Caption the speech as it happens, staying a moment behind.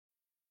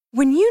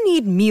When you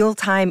need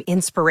mealtime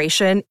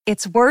inspiration,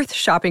 it's worth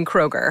shopping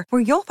Kroger,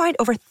 where you'll find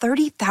over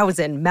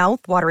 30,000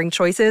 mouth-watering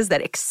choices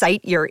that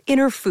excite your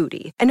inner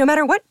foodie. And no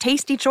matter what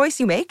tasty choice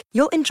you make,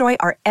 you'll enjoy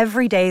our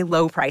everyday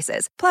low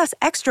prices, plus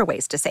extra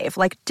ways to save,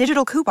 like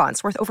digital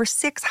coupons worth over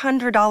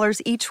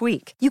 $600 each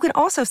week. You can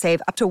also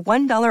save up to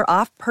 $1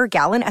 off per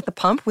gallon at the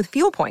pump with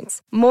fuel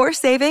points. More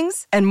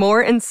savings and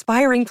more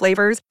inspiring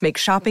flavors make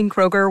shopping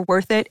Kroger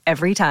worth it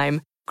every time.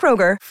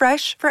 Kroger,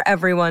 fresh for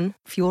everyone.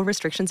 Fuel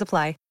restrictions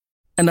apply.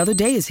 Another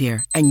day is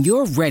here, and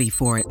you're ready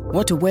for it.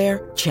 What to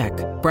wear? Check.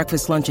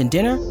 Breakfast, lunch, and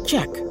dinner?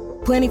 Check.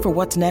 Planning for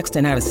what's next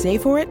and how to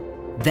save for it?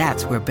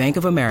 That's where Bank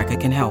of America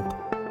can help.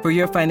 For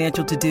your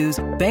financial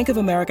to-dos, Bank of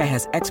America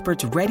has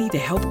experts ready to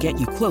help get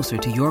you closer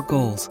to your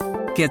goals.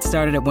 Get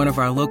started at one of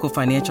our local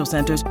financial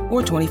centers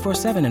or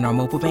 24/7 in our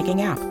mobile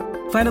banking app.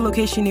 Find a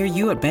location near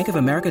you at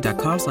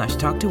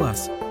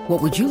bankofamerica.com/talktous.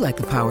 What would you like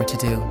the power to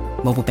do?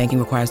 Mobile banking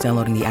requires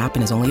downloading the app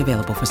and is only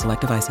available for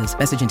select devices.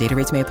 Message and data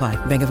rates may apply.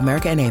 Bank of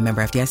America N.A.,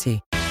 member FDIC.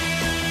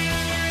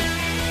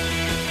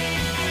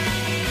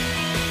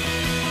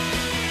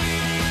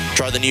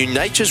 Try the new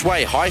Nature's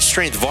Way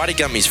high-strength Vita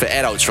Gummies for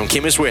adults from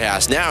Chemist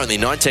Warehouse, now only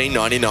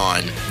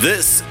 $19.99.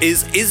 This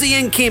is Izzy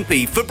and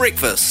Kempy for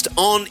breakfast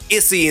on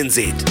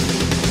SENZ.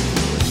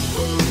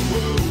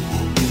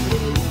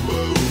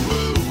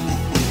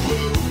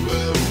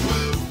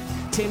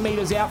 10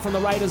 metres out from the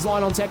Raiders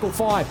line on tackle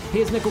 5.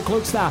 Here's Nickel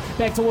Klugstar.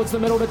 Back towards the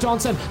middle to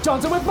Johnson.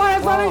 Johnson with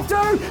players running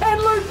through.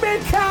 And Luke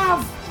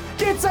Metcalf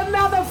gets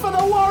another for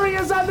the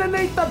Warriors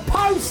underneath the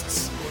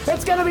posts.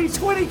 It's going to be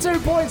 22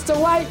 points to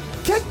wait.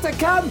 Kick to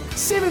come.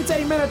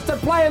 17 minutes to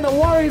play and the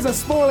Warriors are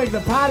spoiling the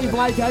party,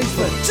 Blake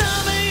Hastings.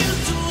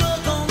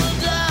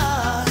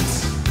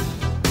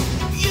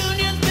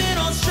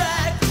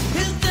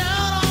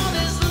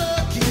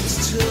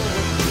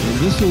 And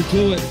this will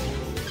do it.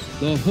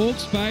 The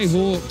Hawke's Bay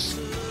Hawks,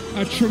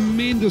 a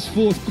tremendous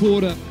fourth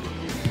quarter,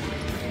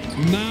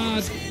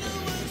 marred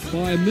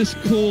by a missed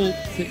call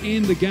to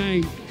end the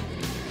game.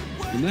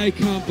 And they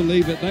can't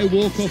believe it. They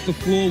walk off the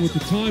floor with the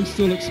time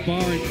still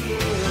expiring.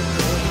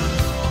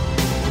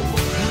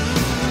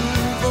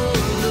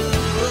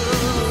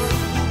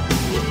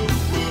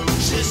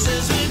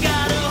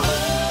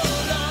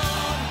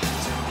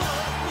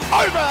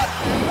 Over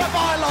the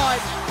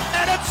byline,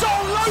 and it's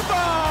all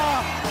over!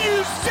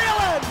 New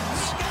Zealand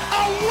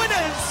are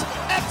winners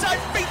at a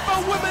FIFA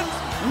Women's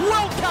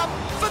World Cup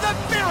for the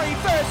very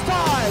first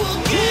time.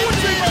 Would you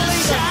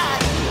believe it?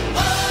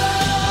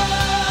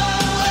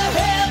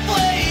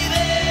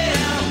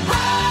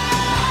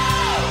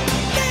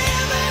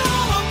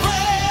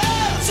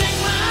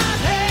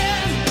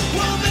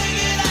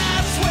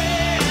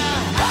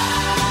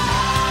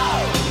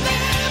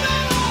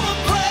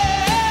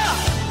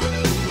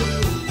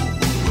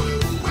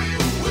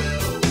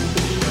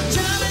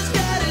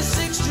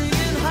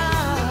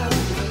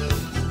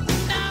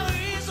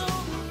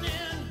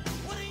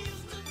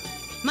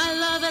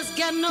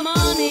 Got no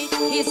money,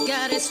 he's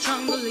got his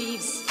strong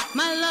beliefs.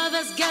 My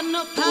lover's got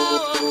no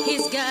power,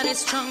 he's got his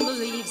strong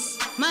beliefs.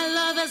 My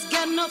lover's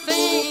got no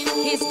fame,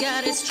 he's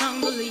got his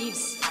strong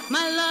beliefs.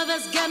 My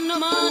lover's got no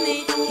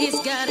money, he's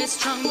got his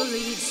strong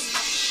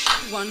beliefs.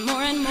 Want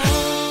more and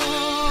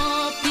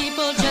more,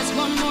 people just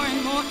want more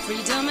and more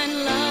freedom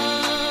and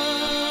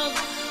love.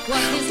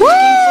 What he's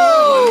looking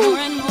for, want more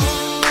and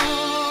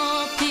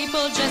more,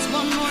 people just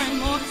want more and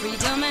more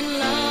freedom and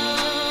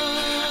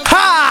love.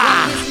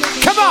 Ha!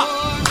 Come on!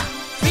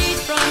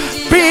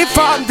 Be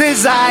from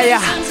desire.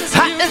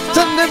 It's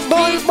on the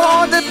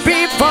more than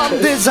be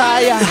from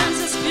desire.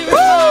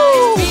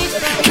 Woo!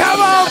 Come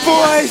on,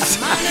 boys.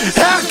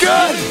 How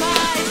good?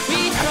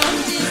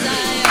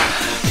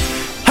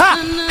 Ha!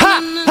 Ha!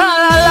 Ha!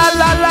 La la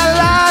la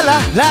la la la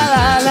la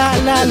la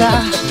la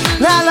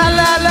la la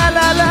la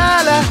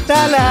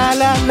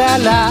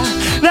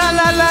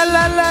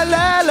la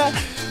la la.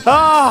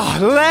 Oh,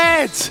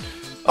 lads.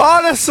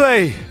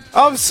 Honestly,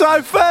 I'm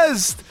so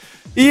fizzed.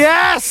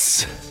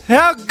 Yes.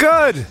 How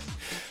good!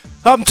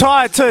 I'm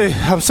tired too.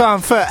 I'm so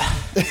unfit.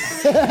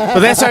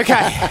 But that's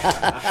okay.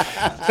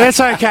 That's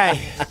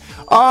okay.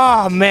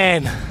 Oh,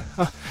 man.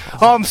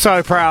 I'm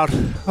so proud.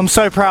 I'm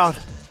so proud.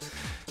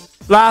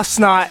 Last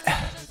night,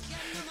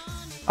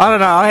 I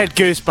don't know, I had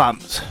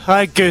goosebumps.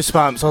 I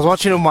was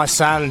watching it with my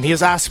son and he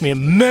was asking me a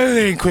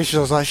million questions.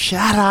 I was like,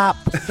 shut up.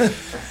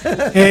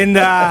 And,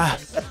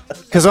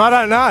 because I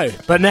don't know.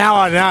 But now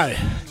I know.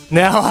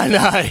 Now I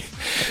know.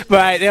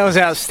 Mate, that was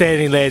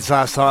outstanding, lads,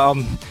 last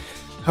night.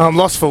 I'm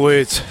lost for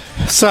words.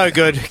 So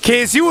good.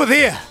 Kez, you were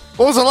there.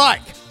 What was it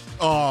like?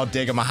 Oh,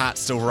 Dagger, my heart's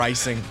still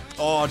racing.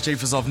 Oh,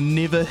 Jeepers, I've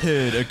never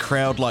heard a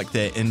crowd like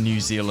that in New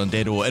Zealand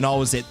at all. And I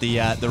was at the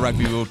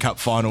Rugby World Cup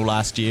final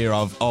last year.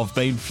 I've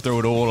been through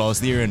it all. I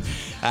was there in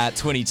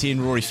 2010,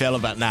 Rory Fowler,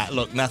 but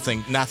look,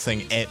 nothing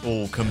at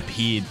all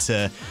compared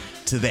to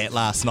that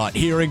last night.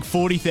 Hearing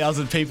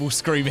 40,000 people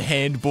scream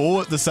handball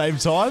at the same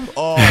time.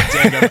 Oh,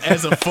 damn it.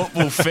 As a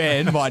football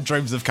fan, my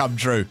dreams have come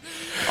true.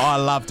 I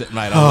loved it,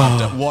 mate. I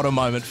loved it. What a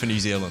moment for New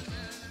Zealand.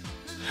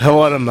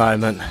 What a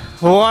moment.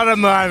 What a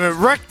moment.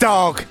 Rick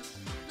Dog.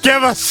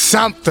 Give us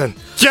something.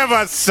 Give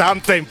us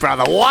something,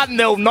 brother.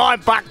 1-0,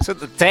 $9 at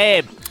the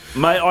tab.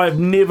 Mate, I've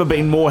never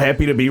been more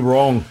happy to be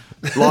wrong.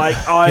 Like,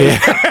 I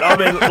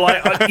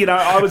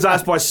was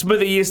asked by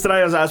Smithy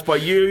yesterday, I was asked by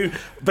you,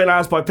 been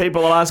asked by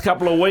people the last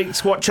couple of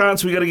weeks, what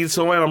chance we got against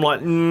the win? I'm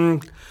like,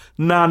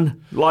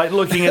 none. Like,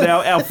 looking at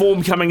our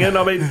form coming in,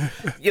 I mean,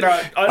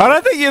 I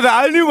don't think you're the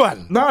only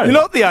one. No. You're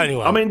not the only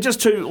one. I mean,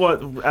 just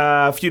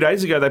a few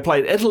days ago, they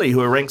played Italy, who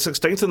are ranked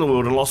 16th in the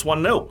world, and lost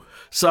 1-0.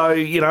 So,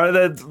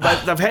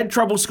 they've had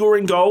trouble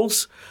scoring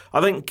goals.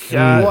 I think...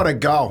 what a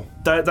goal.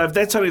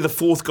 That's only the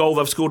fourth goal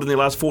they've scored in their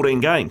last 14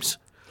 games.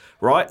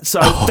 Right? So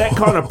that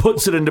kind of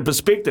puts it into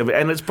perspective,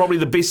 and it's probably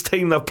the best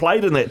team they've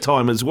played in that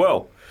time as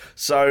well.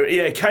 So,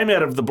 yeah, it came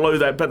out of the blue,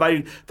 but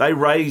they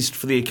raised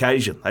for the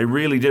occasion. They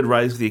really did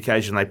raise for the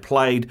occasion. They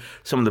played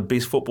some of the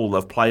best football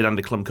they've played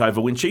under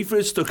Klimkova. When she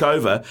first took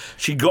over,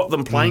 she got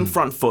them playing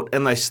front foot,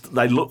 and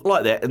they looked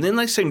like that, and then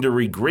they seemed to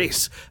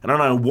regress. And I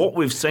don't know what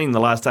we've seen the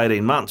last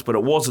 18 months, but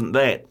it wasn't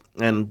that.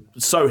 And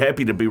so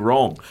happy to be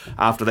wrong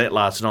after that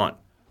last night.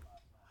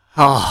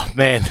 Oh,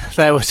 man,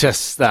 they were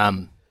just,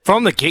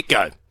 from the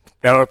get-go,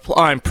 they were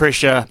applying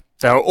pressure.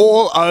 They were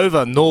all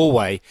over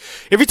Norway.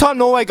 Every time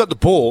Norway got the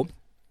ball,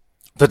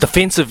 the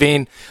defensive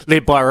end,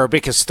 led by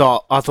Rebecca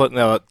Stott, I thought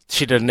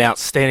she did an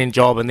outstanding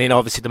job, and then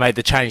obviously they made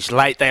the change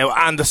late. They were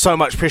under so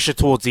much pressure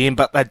towards the end,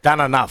 but they'd done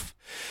enough.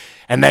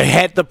 And they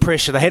had the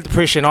pressure.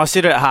 And I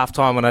said it at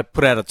halftime when I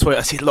put out a tweet.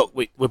 I said, look,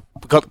 we've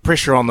got the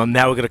pressure on them.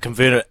 Now we're going to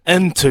convert it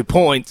into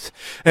points,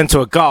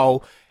 into a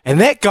goal.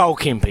 And that goal,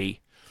 Kempy,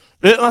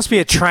 it must be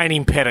a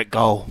training paddock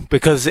goal,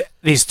 because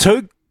there's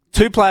two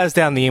players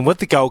down the end with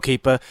the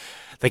goalkeeper.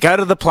 They go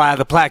to the player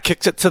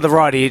kicks it to the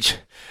right edge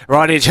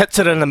hits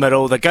it in the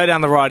middle, they go down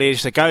the right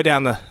edge, they go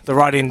down the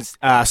right end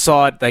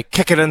side, they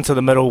kick it into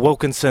the middle,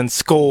 Wilkinson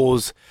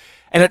scores,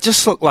 and it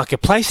just looked like a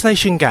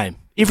PlayStation game.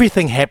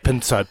 Everything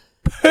happened so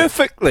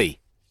perfectly.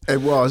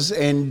 It was,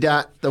 and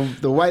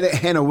the way that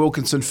Hannah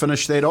Wilkinson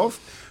finished that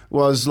off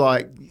was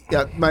like,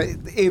 mate,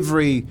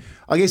 every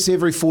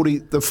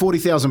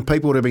 40,000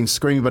 people would have been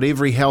screaming, but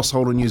every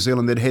household in New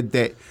Zealand that had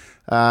that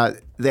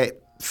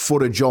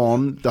footage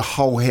on, the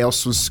whole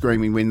house was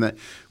screaming when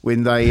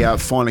they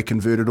finally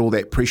converted all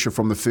that pressure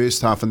from the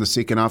first half and the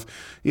second half.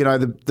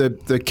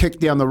 The kick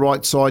down the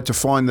right side to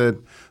find the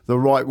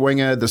right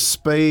winger, the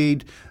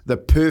speed, the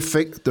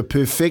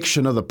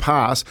perfection of the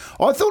pass.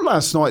 I thought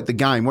last night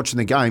watching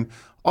the game,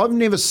 I've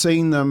never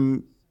seen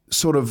them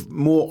sort of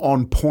more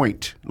on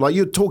point. Like,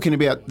 you're talking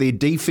about their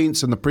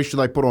defence and the pressure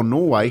they put on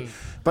Norway,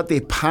 but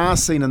their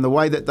passing and the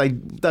way that they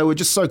were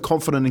just so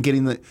confident in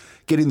getting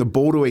the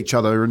ball to each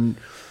other. And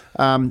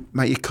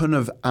mate, you couldn't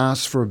have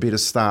asked for a better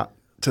start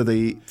to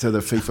the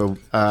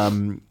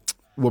FIFA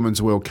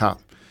Women's World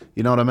Cup.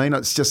 You know what I mean?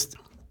 It's just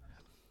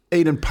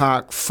Eden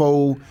Park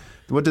full.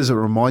 What does it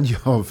remind you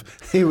of?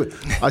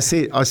 I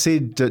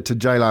said to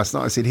Jay last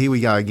night, I said, here we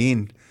go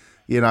again.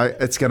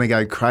 It's going to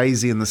go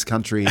crazy in this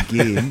country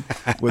again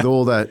with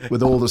all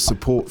the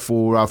support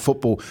for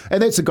football.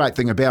 And that's the great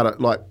thing about it.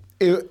 Like,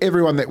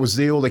 everyone that was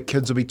there, all the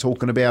kids will be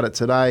talking about it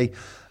today.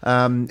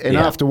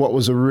 After what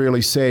was a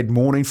really sad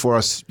morning for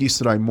us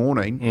yesterday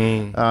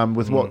morning,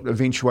 with what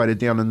eventuated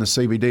down in the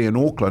CBD in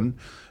Auckland,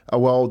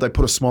 they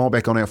put a smile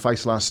back on our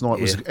face last night.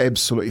 It was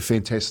absolutely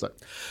fantastic.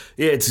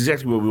 Yeah, it's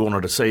exactly what we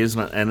wanted to see,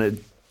 isn't it?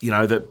 And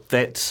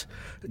that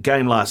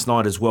game last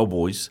night as well,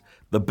 boys,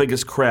 the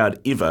biggest crowd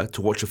ever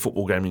to watch a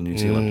football game in New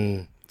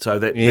Zealand. So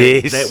that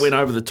went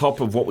over the top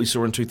of what we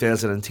saw in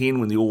 2010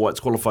 when the All Whites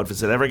qualified for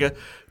South Africa.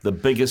 The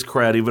biggest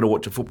crowd ever to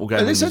watch a football game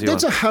in New Zealand.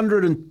 That's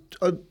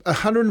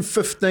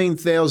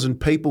 115,000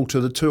 people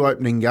to the two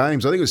opening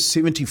games. I think it was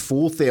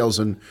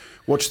 74,000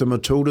 watched the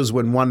Matildas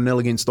win 1-0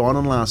 against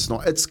Ireland last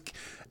night. It's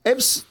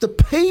the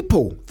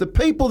people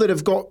that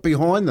have got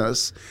behind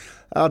this.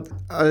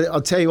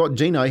 I'll tell you what,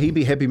 Gino, he'd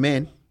be a happy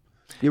man.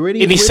 You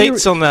ready? Any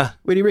seats on the?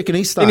 Where do you reckon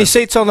he's starting? Any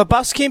seats on the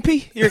bus,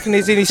 Kempy? You reckon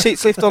there's any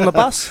seats left on the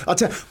bus?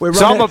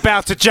 I'm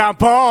about to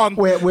jump on.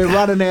 We're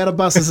running out of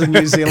buses in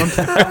New Zealand.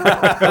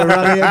 We're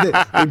running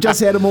out. We've just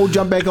had them all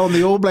jump back on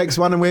the All Blacks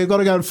one, and we've got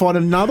to go and find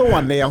another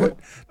one now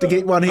to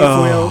get one here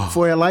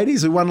for our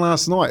ladies who won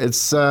last night.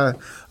 It's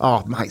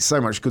mate, so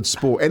much good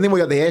sport. And then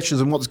we got the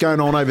Ashes and what's going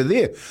on over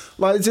there.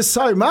 Like, it's just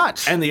so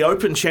much. And the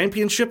Open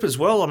Championship as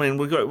well. I mean,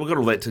 we've got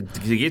all that to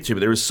get to, but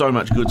there is so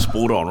much good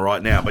sport on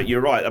right now. But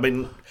you're right. I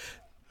mean,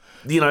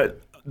 the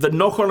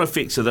knock-on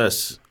effects of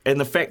this, and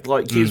the fact,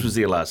 like Kez was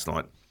there last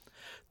night,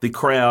 the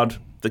crowd,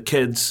 the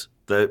kids,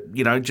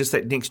 just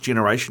that next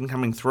generation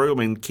coming through. I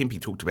mean,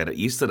 Kempy talked about it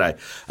yesterday,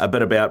 a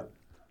bit about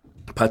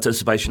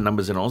participation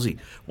numbers in Aussie.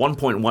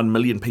 1.1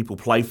 million people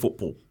play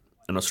football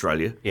in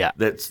Australia. Yeah.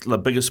 That's the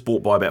biggest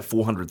sport by about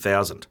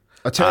 400,000.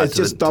 I tell you, it's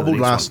just doubled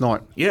last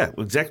night. Yeah,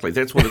 exactly.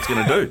 That's what it's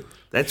going to do.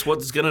 That's what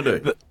it's going to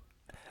do.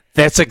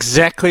 That's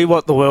exactly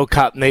what the World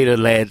Cup needed,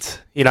 lads.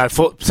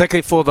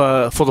 Particularly for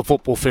the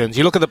Football Ferns.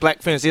 You look at the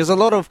Black Ferns, there's a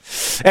lot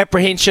of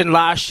apprehension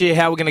last year,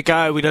 how we're going to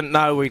go. We didn't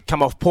know we'd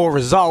come off poor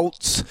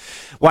results.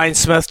 Wayne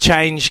Smith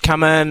change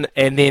come in,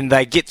 and then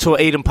they get to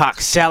an Eden Park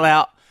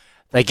sellout.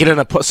 They get in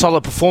a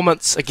solid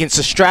performance against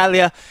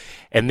Australia,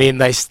 And then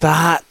they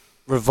start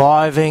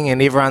reviving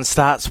and everyone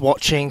starts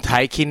watching,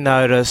 taking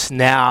notice.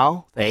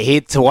 Now they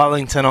head to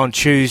Wellington on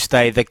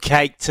Tuesday, the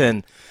Cape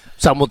Town,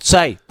 some would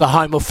say the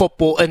home of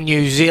football in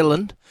New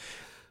Zealand,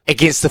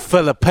 against the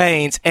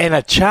Philippines, and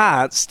a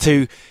chance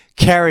to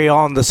carry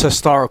on this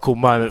historical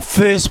moment.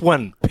 First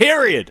win,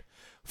 period,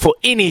 for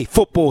any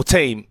football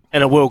team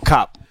in a World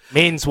Cup.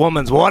 Men's,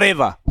 women's,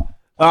 whatever.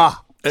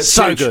 It's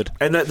so huge. Good.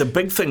 And the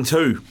big thing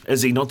too,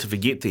 Izzy, not to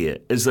forget there,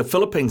 is the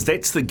Philippines,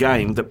 that's the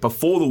game that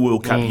before the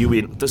World Cup you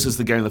went, this is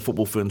the game the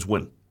Football Ferns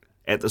win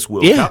at this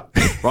World Cup.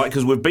 Right?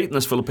 Because we've beaten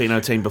this Filipino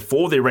team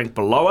before, they're ranked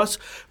below us.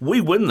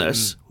 We win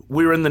this,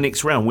 we're in the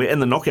next round, we're in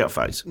the knockout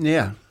phase.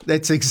 Yeah,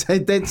 that's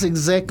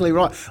exactly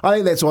right. I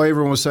think that's why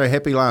everyone was so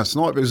happy last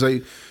night, because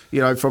they,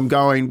 from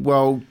going,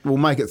 well, we'll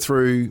make it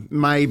through,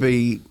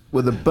 maybe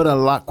with a bit of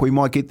luck we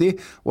might get there.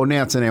 Well,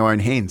 now it's in our own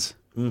hands.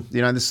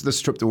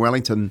 This trip to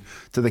Wellington,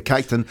 to the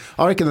Cape Town,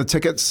 I reckon the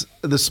tickets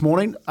this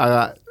morning,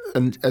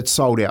 and it's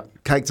sold out.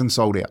 Cape Town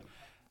sold out.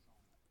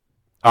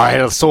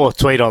 I saw a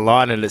tweet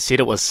online and it said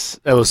it was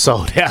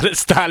sold out. It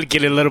started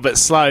getting a little bit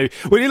slow.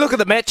 When you look at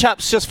the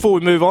matchups, just before we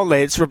move on,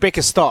 lads,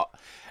 Rebecca Stott,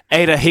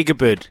 Ada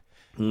Hegerberg,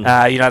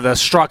 the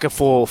striker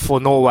for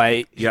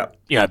Norway.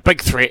 Yep.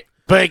 Big threat,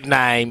 big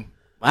name.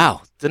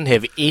 Wow, didn't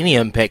have any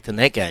impact in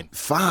that game.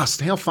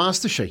 Fast. How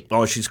fast is she?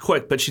 Oh, she's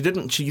quick, but she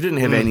didn't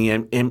have any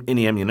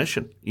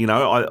ammunition.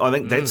 I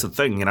think that's the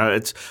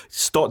thing.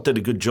 Stott did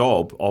a good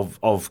job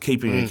of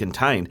keeping her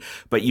contained,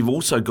 but you've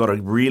also got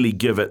to really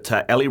give it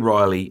to Ali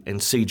Riley and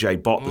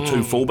CJ Bott, the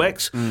two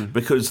fullbacks,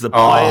 because the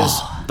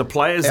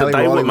players that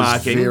they were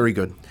marking, very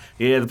good.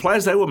 Yeah, the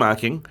players they were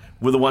marking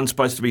were the ones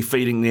supposed to be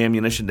feeding the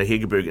ammunition to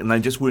Hegerberg, and they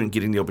just weren't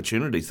getting the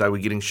opportunities. They were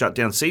getting shut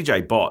down.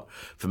 CJ Bott,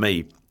 for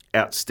me,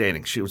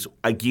 outstanding. She was,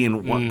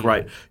 again,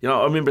 great.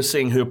 I remember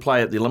seeing her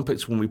play at the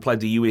Olympics when we played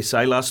the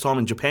USA last time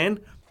in Japan,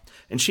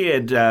 and she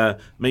had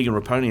Megan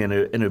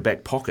Raponi in her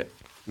back pocket.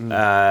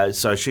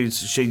 So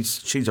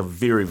she's a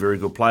very, very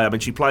good player. I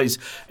mean, she plays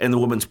in the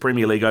Women's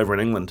Premier League over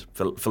in England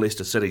for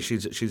Leicester City.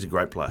 She's a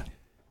great player.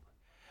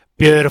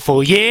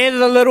 Beautiful. Yeah,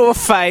 the little of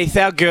faith.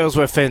 Our girls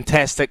were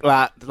fantastic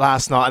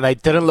last night, and they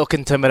didn't look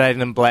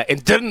intimidating in black.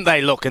 And didn't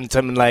they look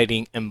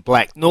intimidating in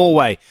black?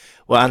 Norway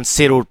were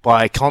unsettled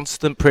by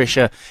constant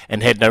pressure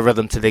and had no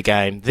rhythm to their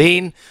game.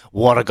 Then,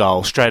 what a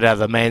goal, straight out of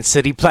the Man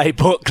City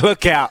playbook.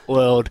 Look out,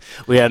 world.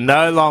 We are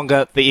no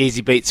longer the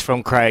easy beats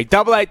from Craig.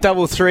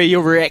 8833,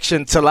 your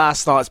reaction to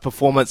last night's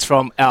performance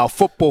from our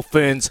Football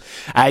Ferns.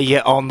 Are you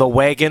on the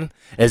wagon?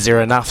 Is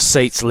there enough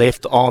seats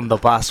left on the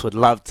bus? Would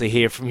love to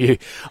hear from you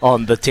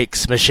on the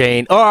text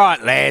machine. All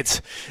right,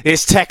 lads,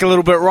 let's tack a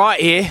little bit right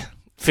here.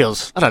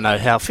 I don't know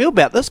how I feel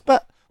about this,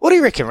 but what do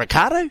you reckon,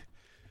 Ricardo?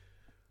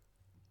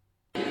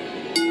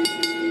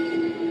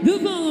 The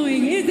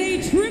following is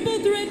a triple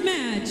threat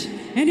match,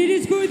 and it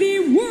is for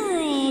the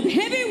World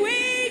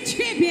Heavyweight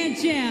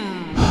Championship.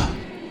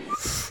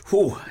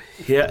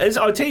 Yeah,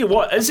 I'll tell you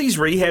what, Izzy's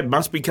rehab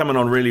must be coming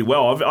on really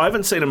well. I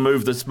haven't seen him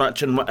move this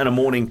much in a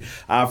morning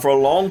for a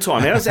long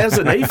time. How's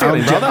the knee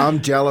feeling, brother?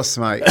 I'm jealous,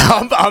 mate.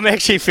 I'm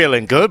actually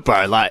feeling good,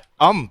 bro. Like,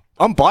 I'm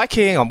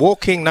biking, I'm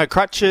walking, no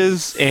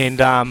crutches,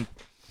 and I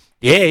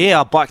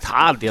biked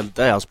hard the other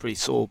day. I was pretty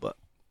sore, but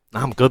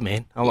I'm good,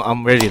 man.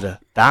 I'm ready to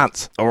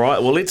dance. All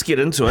right, well, let's get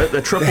into it.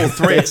 The triple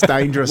threat. That's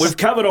dangerous. We've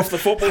covered off the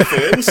Football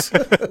Ferns.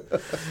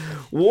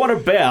 What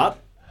about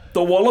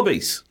the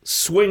Wallabies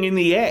swinging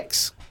the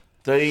axe?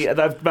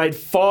 They've made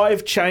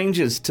 5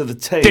 changes to the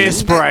team.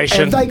 Desperation.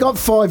 Have they got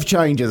 5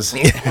 changes?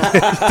 They don't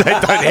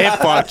have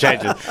 5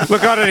 changes.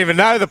 Look, I don't even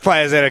know the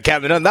players that are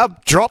coming in. They'll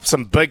drop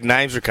some big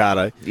names,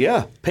 Ricardo.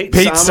 Yeah. Pete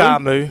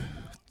Samu,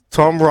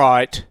 Tom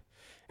Wright,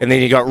 and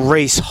then you got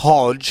Reece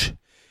Hodge,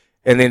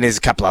 and then there's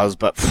a couple others.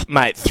 But,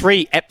 mate,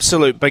 3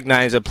 absolute big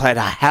names that played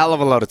a hell of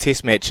a lot of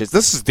test matches.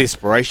 This is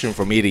desperation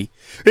from Eddie.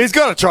 He's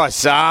got to try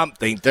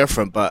something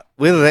different, but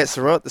whether that's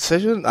the right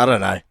decision, I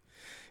don't know.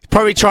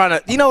 Probably trying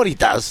to, you know what he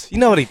does,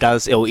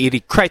 El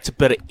Eddie, creates a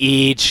bit of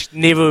edge.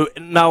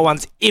 No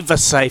one's ever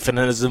safe in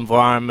his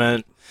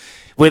environment.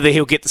 Whether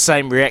he'll get the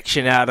same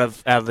reaction out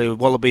of the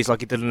Wallabies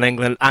like he did in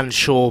England,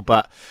 unsure,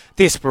 but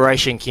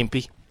desperation,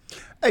 Kempy.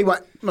 Hey,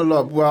 mate,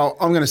 look, well,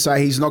 I'm going to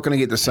say he's not going to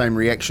get the same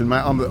reaction,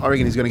 mate. I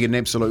reckon he's going to get an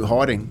absolute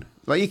hiding.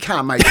 Like, you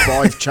can't make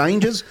 5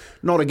 changes,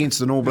 not against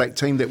an All Black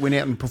team that went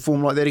out and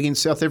performed like that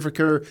against South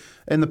Africa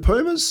and the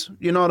Pumas.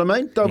 You know what I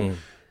mean?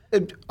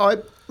 I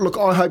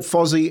hope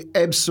Fozzie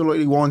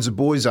absolutely winds the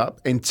boys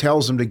up and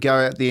tells them to go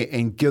out there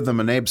and give them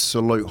an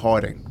absolute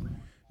hiding.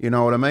 You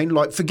know what I mean?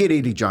 Like, forget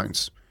Eddie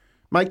Jones.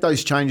 Make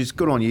those changes.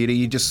 Good on you, Eddie.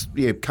 You just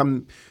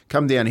come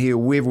down here,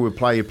 wherever we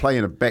play. You play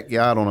in a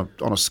backyard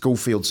on a school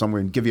field somewhere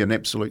and give you an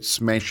absolute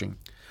smashing.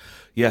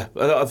 Yeah,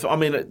 I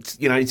mean,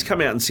 he's come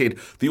out and said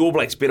the All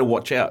Blacks better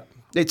watch out.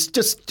 It's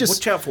just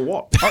watch out for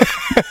what?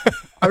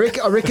 I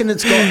reckon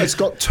it's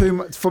got too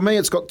much. For me,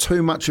 it's got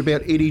too much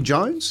about Eddie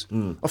Jones.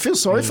 I feel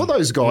sorry for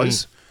those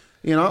guys.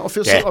 I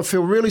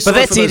feel really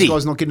sorry for those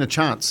guys not getting a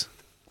chance.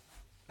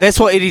 That's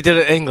what Eddie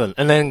did in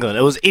England.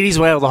 It was Eddie's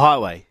way or the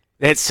highway.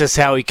 That's just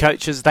how he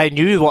coaches. They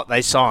knew what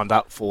they signed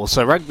up for.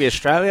 So Rugby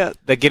Australia,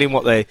 they're getting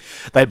what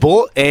they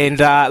bought. And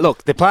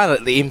look, they're playing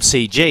at the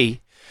MCG.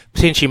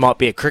 Potentially might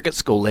be a cricket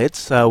school, lads.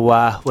 So we'll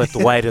have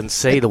to wait and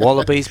see the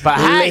Wallabies. But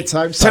hey, Let's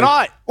hope so.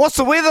 Tonight, what's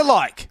the weather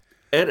like?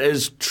 It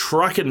is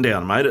trucking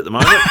down, mate, at the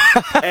moment.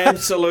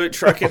 Absolute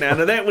trucking down.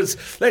 And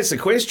that's the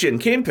question.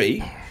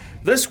 Kempy,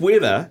 this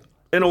weather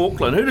in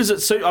Auckland, who does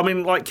it suit? I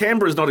mean, like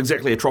Canberra's not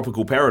exactly a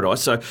tropical paradise,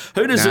 so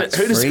It's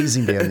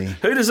freezing down there.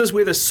 Who does this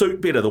weather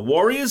suit better, the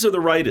Warriors or the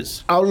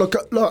Raiders? Oh, look,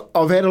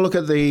 I've had a look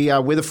at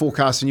the weather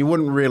forecast, and you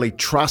wouldn't really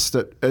trust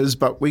it,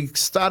 but we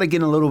started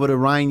getting a little bit of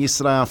rain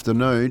yesterday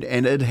afternoon,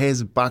 and it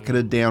has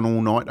bucketed down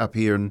all night up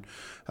here in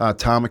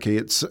Tamaki.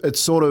 It's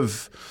sort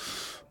of,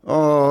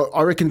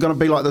 I reckon, going to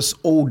be like this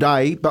all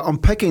day, but I'm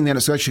picking that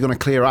it's actually going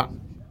to clear up.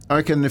 I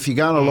reckon if you're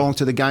going along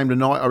to the game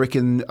tonight, I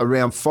reckon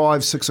around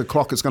 5, 6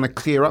 o'clock it's going to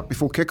clear up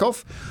before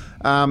kickoff.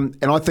 And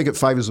I think it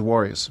favours the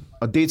Warriors.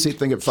 I dead set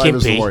think it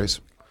favours the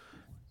Warriors.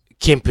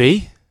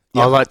 Kempy,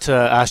 I'd like to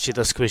ask you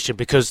this question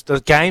because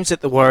the games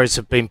that the Warriors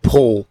have been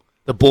poor,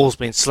 the ball's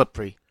been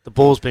slippery, the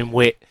ball's been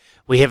wet.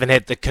 We haven't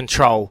had the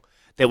control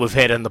that we've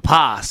had in the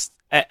past.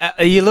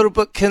 Are you a little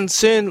bit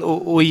concerned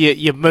or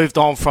you've moved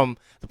on from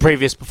the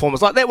previous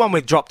performance? Like that one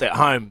we dropped at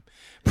home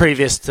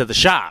previous to the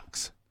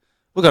Sharks.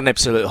 We got an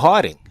absolute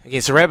hiding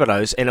against the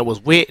Rabbitohs, and it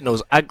was wet and it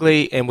was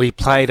ugly, and we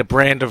played a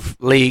brand of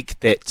league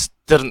that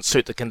didn't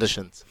suit the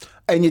conditions.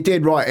 And you're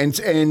dead right.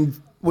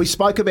 And we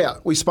spoke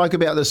about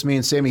this, me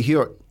and Sammy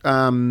Hewitt,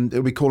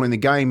 who'll be calling the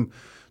game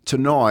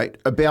tonight,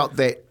 about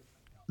that.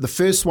 The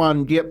first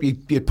one, yep,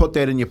 you put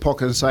that in your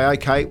pocket and say,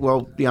 okay,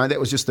 well, that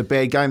was just a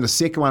bad game. The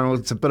second one,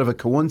 it's a bit of a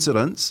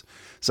coincidence.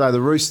 So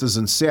the Roosters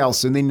and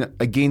Souths, and then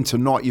again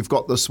tonight, you've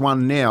got this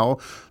one now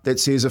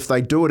that says if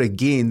they do it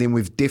again, then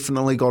we've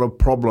definitely got a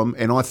problem.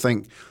 And I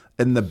think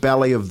in the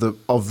belly of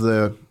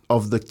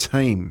the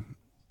team,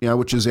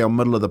 which is our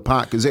middle of the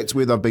park, because that's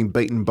where they've been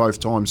beaten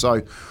both times.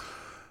 So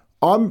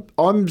I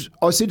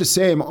said to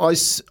Sam,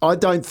 I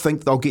don't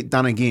think they'll get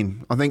done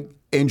again. I think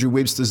Andrew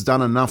Webster's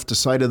done enough to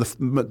say to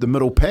the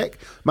middle pack,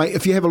 mate,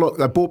 if you have a look,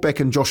 they brought back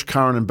in Josh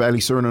Curran and Bailey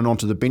Surinan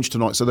onto the bench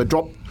tonight. So they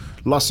dropped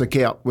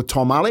Lussick out with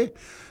Tom Ali.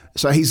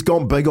 So he's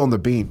gone big on the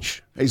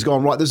bench. He's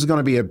gone, right, this is going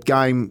to be a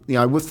game,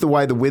 with the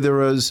way the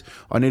weather is,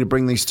 I need to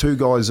bring these two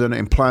guys in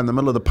and play in the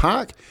middle of the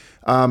park.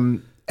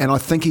 And I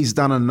think he's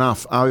done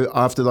enough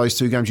after those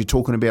two games. You're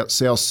talking about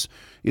Souths,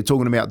 you're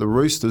talking about the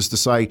Roosters, to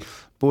say,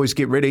 boys,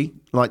 get ready.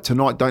 Like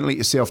tonight, don't let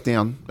yourself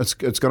down. It's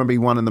going to be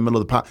one in the middle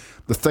of the park.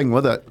 The thing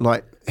with it,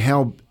 like I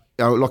said,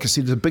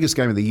 it's the biggest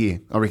game of the year,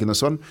 I reckon,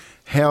 this one.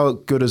 How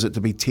good is it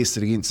to be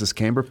tested against this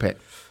Canberra pack?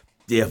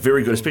 Yeah,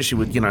 very good, especially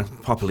with,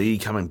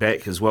 Papali'i coming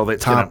back as well.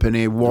 That's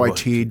Tarpany,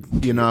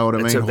 Whitehead, you know what I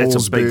mean?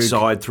 That's a big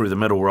side through the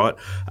middle, right?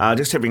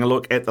 Just having a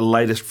look at the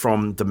latest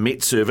from the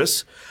Met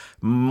Service.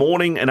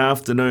 Morning and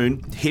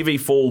afternoon, heavy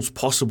falls,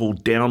 possible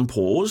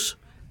downpours,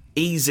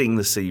 easing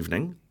this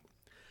evening.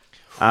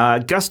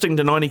 Gusting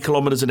to 90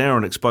 kilometres an hour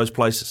in exposed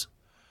places.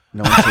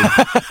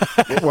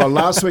 90. Well,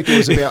 last week it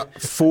was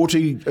about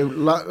 40. It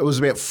was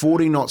about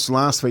 40 knots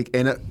last week,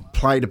 and it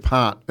played a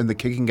part in the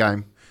kicking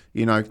game.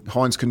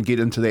 Hines couldn't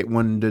get into that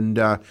wind, and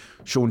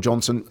Sean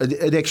Johnson.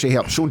 It actually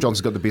helped. Sean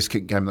Johnson's got the best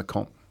kick game in the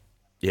comp.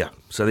 Yeah,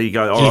 so there you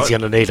go. He's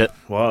going to need it.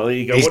 Well, there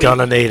you go. He's going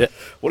to need it.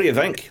 What do you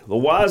think? The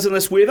Wires in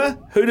this weather?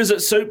 Who does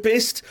it suit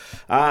best?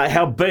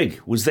 How big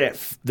was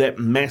that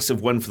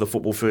massive win for the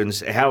Football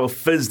Ferns? How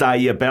fizzed are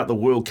you about the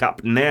World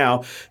Cup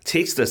now?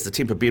 Text us, the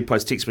Temper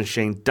Bedpost text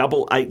machine,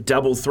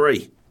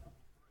 8833.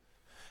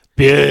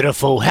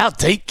 Beautiful. How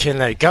deep can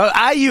they go?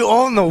 Are you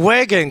on the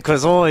wagon?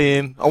 Because I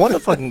am. I wonder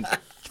if I can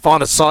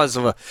find the size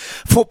of a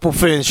Football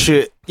Ferns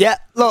shirt. Yeah,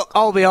 look,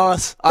 I'll be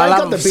honest. I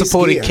love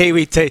supporting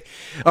Kiwi team.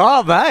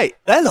 Oh, mate,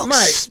 they look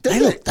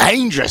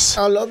dangerous.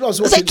 Is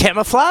that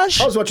camouflage?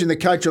 I was watching the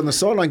coach on the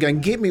sideline going,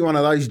 get me one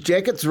of those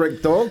jackets,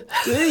 Rick Dog.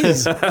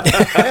 Jeez,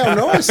 how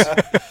nice.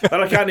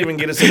 But I can't even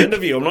get us an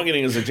interview. I'm not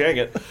getting us a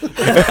jacket.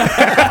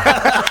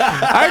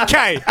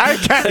 Okay.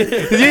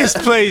 Yes,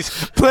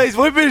 please.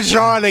 We've been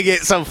trying to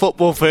get some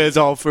Football Ferns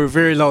on for a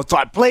very long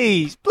time.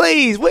 Please.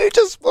 We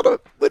just want to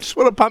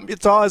pump your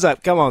tyres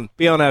up. Come on,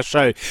 be on our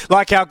show.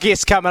 Like our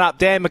guest coming up,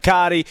 Dan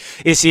McCarty,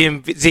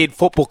 SEMZ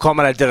football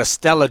commentator, did a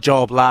stellar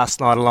job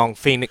last night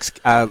alongside Phoenix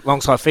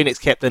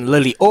captain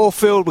Lily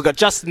Orfield. We've got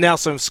Justin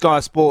Nelson of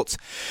Sky Sports,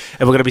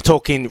 and we're going to be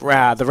talking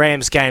the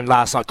Rams game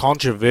last night,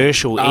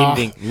 controversial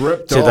ending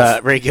to the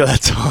regular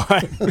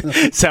time.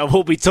 So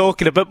we'll be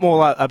talking a bit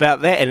more about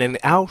that. And then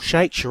Al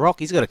Sheikh Sharok,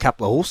 he's got a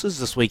couple of horses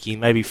this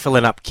weekend, maybe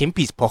filling up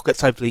Kempy's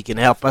pockets. Hopefully he can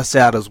help us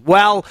out as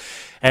well.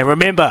 And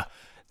remember,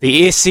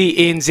 the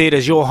SENZ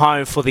is your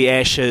home for the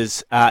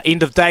Ashes.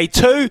 End of day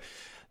 2.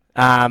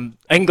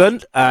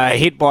 England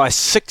ahead by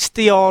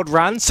 60-odd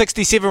runs,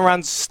 67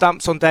 runs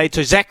stumps on day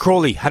 2. Zach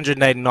Crawley,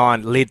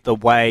 189, led the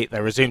way.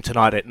 They resume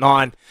tonight at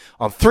 9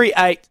 on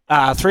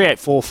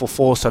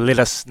 3-8-4-4-4. So let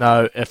us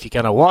know if you're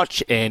going to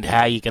watch and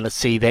how you're going to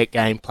see that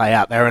game play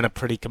out. They're in a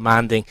pretty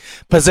commanding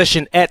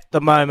position at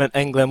the moment,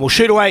 England. We'll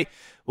shoot away.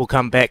 We'll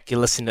come back.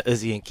 You're listening to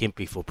Izzy and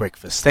Kempy for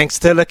breakfast. Thanks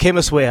to the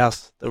Chemist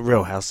Warehouse, the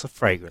real house of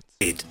fragrance.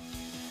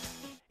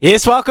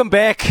 Yes, welcome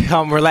back.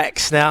 I'm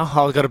relaxed now.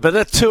 I got a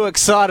bit too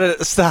excited at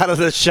the start of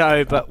the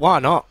show, but why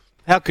not?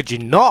 How could you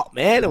not,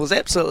 man? It was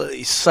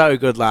absolutely so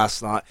good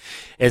last night.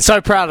 And so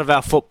proud of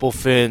our Football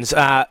Ferns.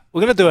 We're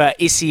going to do our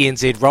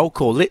SENZ roll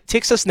call.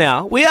 Text us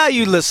now. Where are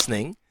you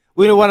listening?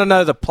 We want to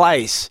know the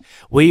place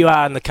where you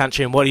are in the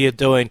country and what are you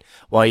doing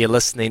while you're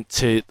listening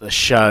to the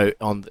show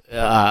on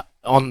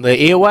the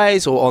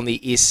airways or on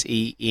the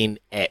SEN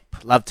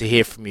app. Love to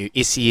hear from you.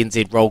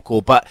 SENZ roll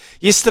call. But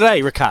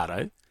yesterday,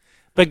 Ricardo,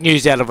 big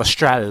news out of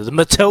Australia. The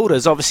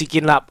Matildas obviously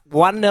getting up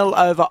 1-0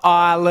 over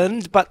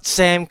Ireland, but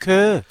Sam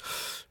Kerr.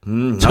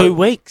 2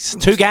 weeks,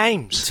 2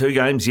 games. 2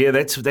 games, yeah,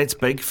 that's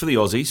big for the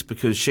Aussies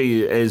because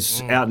she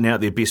is out and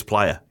out their best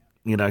player.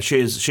 You know,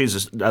 she's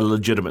a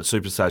legitimate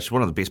superstar. She's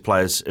one of the best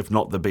players, if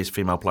not the best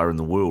female player in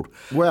the world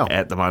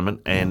at the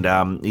moment. And,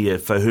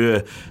 for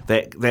her,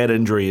 that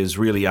injury is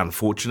really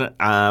unfortunate.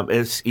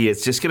 It's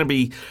just going to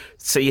be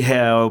see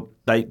how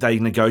they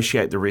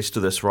negotiate the rest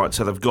of this, right?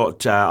 So they've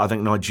got, I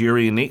think,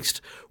 Nigeria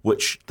next,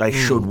 which they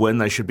should win.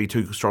 They should be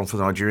too strong for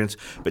the Nigerians.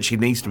 But she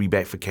needs to be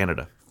back for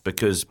Canada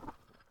because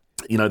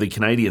the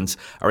Canadians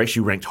are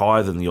actually ranked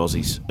higher than the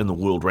Aussies in the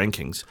world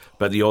rankings,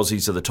 but the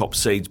Aussies are the top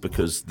seeds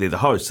because they're the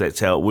hosts. That's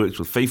how it works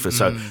with FIFA.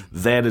 So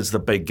that is the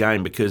big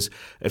game because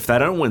if they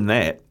don't win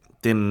that,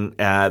 then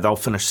they'll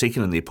finish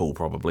second in their pool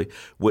probably,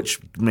 which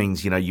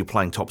means you're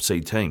playing top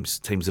seed teams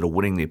that are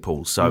winning their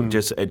pools. So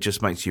it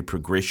just makes your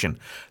progression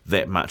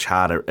that much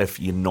harder if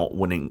you're not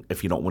winning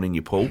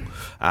your pool.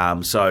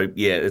 It's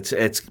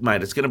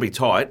going to be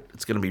tight.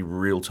 It's going to be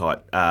real tight.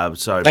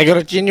 So they got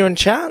a genuine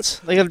chance.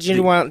 They got a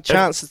genuine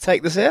chance to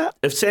take this out.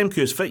 If Sam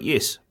Kerr's fit,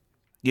 yes,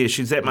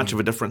 she's that much of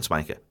a difference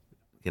maker.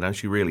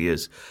 She really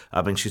is.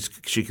 I mean,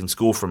 she can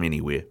score from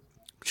anywhere.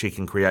 She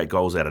can create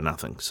goals out of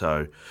nothing.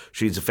 So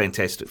she's a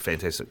fantastic,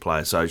 fantastic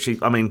player. So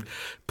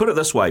put it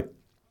this way.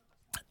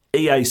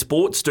 EA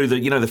Sports do the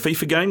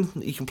FIFA game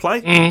that you can play.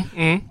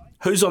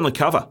 Who's on the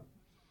cover?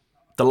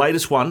 The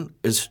latest one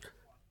is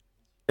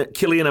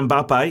Kylian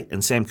Mbappe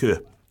and Sam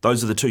Kerr.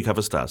 Those are the 2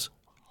 cover stars.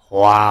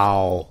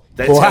 Wow.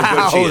 That's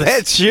how good she is.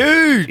 That's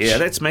huge. Yeah,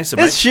 that's massive.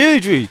 That's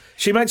huge.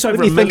 She makes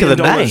over $1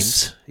 million.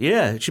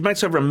 Yeah, she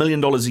makes over $1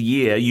 million a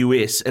year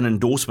US in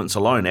endorsements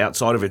alone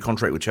outside of her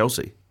contract with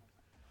Chelsea.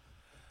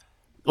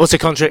 What's her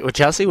contract with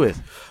Chelsea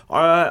with?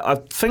 I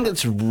think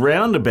it's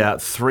around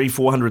about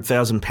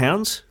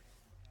 £400,000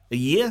 a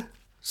year.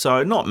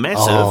 So not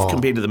massive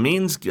compared to the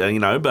men's,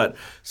 but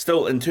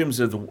still in terms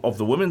of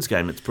the women's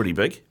game, it's pretty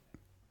big.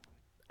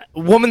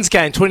 Women's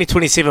game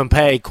 2027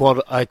 pay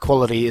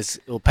equality is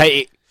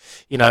going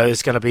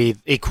to be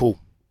equal.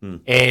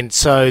 And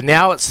so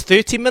now it's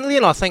 30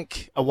 million. I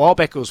think a while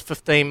back it was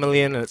 15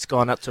 million and it's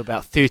gone up to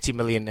about 30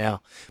 million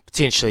now,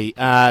 potentially.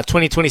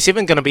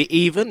 2027 going to be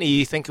even.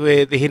 You think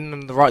they're heading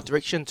in the right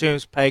direction in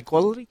terms of pay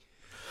equality?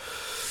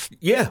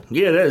 Yeah,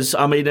 it is.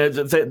 I mean,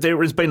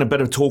 there has been a bit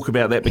of talk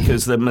about that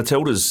because the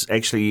Matildas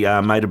actually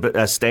made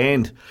a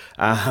stand,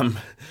 made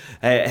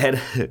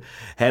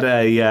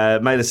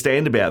a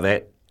stand about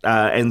that.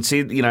 And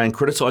said, and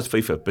criticised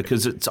FIFA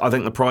because I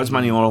think the prize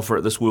money on offer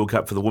at this World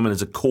Cup for the women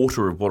is a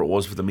quarter of what it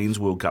was for the men's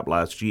World Cup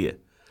last year.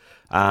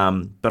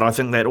 But I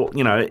think that,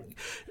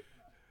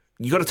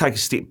 you got to take a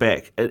step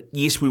back.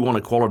 Yes, we want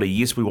equality.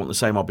 Yes, we want the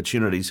same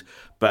opportunities.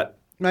 But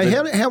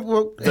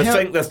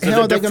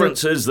the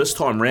difference is this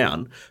time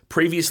round,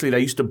 previously they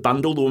used to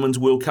bundle the Women's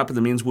World Cup and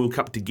the Men's World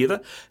Cup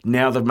together.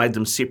 Now they've made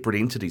them separate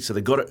entities, so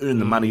they've got to earn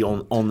the money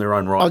on their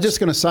own rights. I was just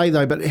going to say,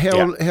 though, but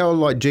how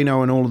like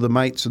Gino and all of the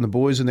mates and the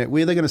boys and that,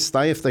 where are they going to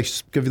stay if they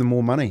give them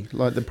more money?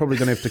 Like they're probably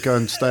going to have to go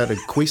and stay at a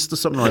Quest or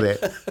something like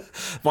that.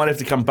 Might have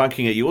to come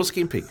bunking at yours,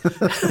 Kempy.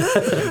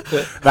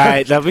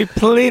 Mate, there'll be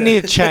plenty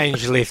of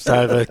change left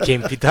over,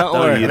 Kempy. Don't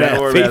worry about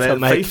FIFA,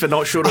 mate. FIFA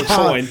not short of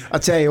coin. I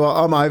tell you what,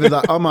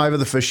 I'm over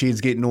the fish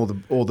heads getting all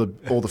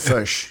the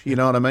fish. You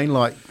know what I mean?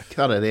 Like,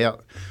 cut it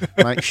out,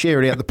 mate.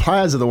 Share it out. The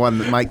players are the one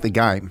that make the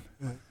game.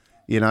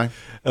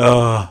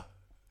 Oh,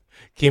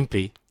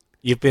 Kempy,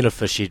 you've been a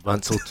fish head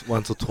once or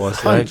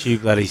twice, don't you,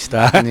 bloody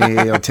star?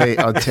 Yeah, I'll tell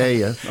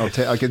you.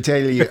 I can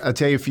tell you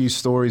a few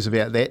stories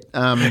about that.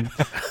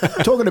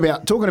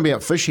 Talking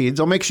about fish heads,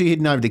 I'm actually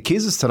heading over to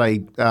Kez's today.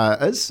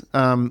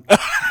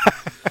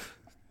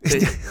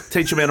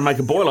 Teach him how to make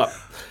a boil-up.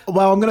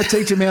 Well, I'm going to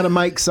teach him how to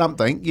make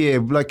something. Yeah,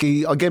 like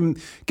I'll give him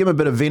a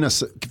bit of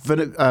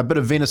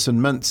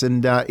venison mince,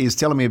 and he's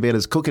telling me about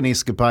his cooking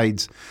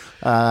escapades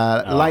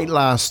late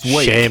last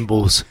week.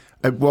 Shambles.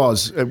 It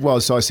was.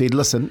 So I said,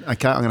 listen,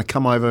 okay, I'm going to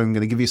come over and I'm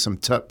going to give you some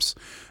tips.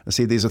 I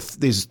said,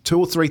 there's 2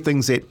 or 3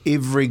 things that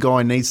every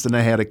guy needs to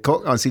know how to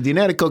cook. I said, do you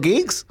know how to cook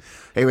eggs?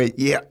 He went,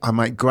 yeah, I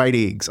make great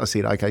eggs. I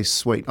said, okay,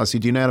 sweet. I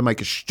said, do you know how to make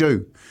a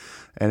stew?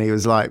 And he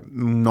was like,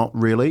 not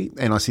really.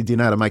 And I said, do you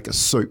know how to make a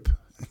soup?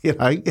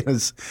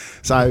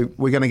 So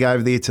we're going to go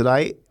over there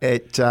today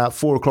at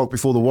 4 o'clock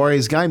before the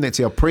Warriors game. That's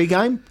our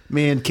pre-game.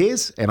 Me and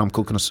Kez, and I'm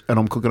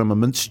cooking them a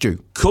mint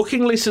stew.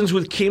 Cooking lessons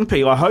with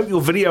Kempe. I hope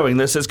you're videoing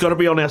this. It's got to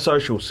be on our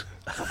socials.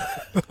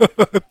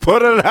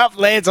 Put it up,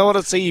 lads. I want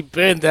to see you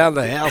burn down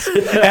the house.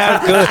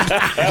 How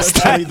good!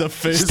 Stay the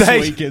first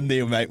week in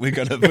there, mate. We're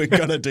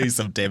gonna do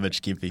some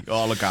damage, Kempe.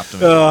 Oh, look after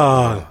me.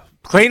 Oh,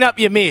 clean up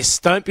your mess.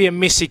 Don't be a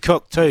messy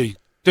cook too.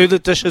 Do the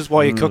dishes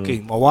while you're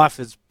cooking. My wife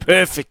is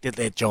perfect at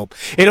that job.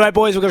 Anyway,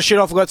 boys, we're going to shoot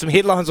off. We've got some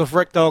headlines with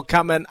Rick Dog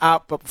coming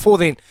up. But before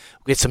then,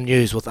 we'll get some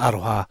news with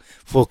Aroha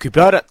for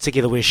Kubota.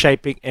 Together we're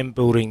shaping and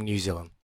building New Zealand.